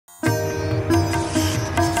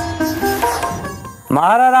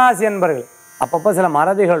மகர ராசி என்பர்கள் அப்பப்போ சில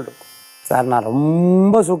மறதிகள் இருக்கும். சார் நான்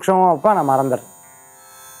ரொம்ப சூக்ஷமாக வைப்பேன், நான் மறந்துடுறேன்.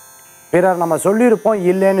 பிறர் நம்ம சொல்லியிருப்போம்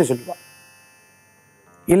இல்லைன்னு சொல்லுவோம்.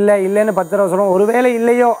 இல்லைன்னு 10 தடவை சொல்லுவோம். ஒருவேளை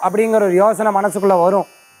இல்லையோ அப்படிங்கிற ஒரு யோசனை மனசுக்குள்ளே வரும்.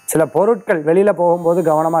 சில பொருட்கள் வெளியில் போகும்போது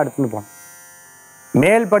கவனமாக எடுத்துன்னு போகணும்.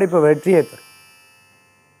 மேல் படிப்பு வெற்றியை தரும்.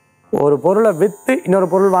 ஒரு பொருளை விற்று இன்னொரு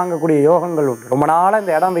பொருள் வாங்கக்கூடிய யோகங்கள் உண்டு. ரொம்ப நாளாக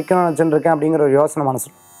இந்த இடம் விற்கணும்னு வச்சுருக்கேன் அப்படிங்கிற ஒரு யோசனை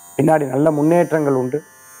மனசில் பின்னாடி நல்ல முன்னேற்றங்கள் உண்டு.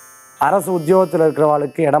 அரசு உத்தியோகத்தில்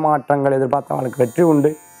இருக்கிறவர்களுக்கு இடமாற்றங்கள் எதிர்பார்த்தவர்களுக்கு வெற்றி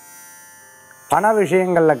உண்டு. பண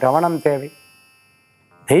விஷயங்களில் கவனம் தேவை.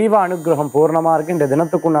 தெய்வ அனுகிரகம் பூர்ணமாக இருக்குது. இந்த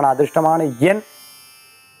தினத்துக்குண்டான அதிர்ஷ்டமான எண்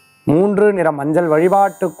 3 நிற மஞ்சள்.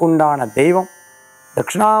 வழிபாட்டுக்குண்டான தெய்வம்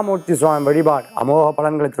தட்சிணாமூர்த்தி சுவாமி வழிபாடு. அமோக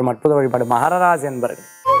பலன்களை தரும் அற்புத வழிபாடு. மகர ராசி என்பர்கள்.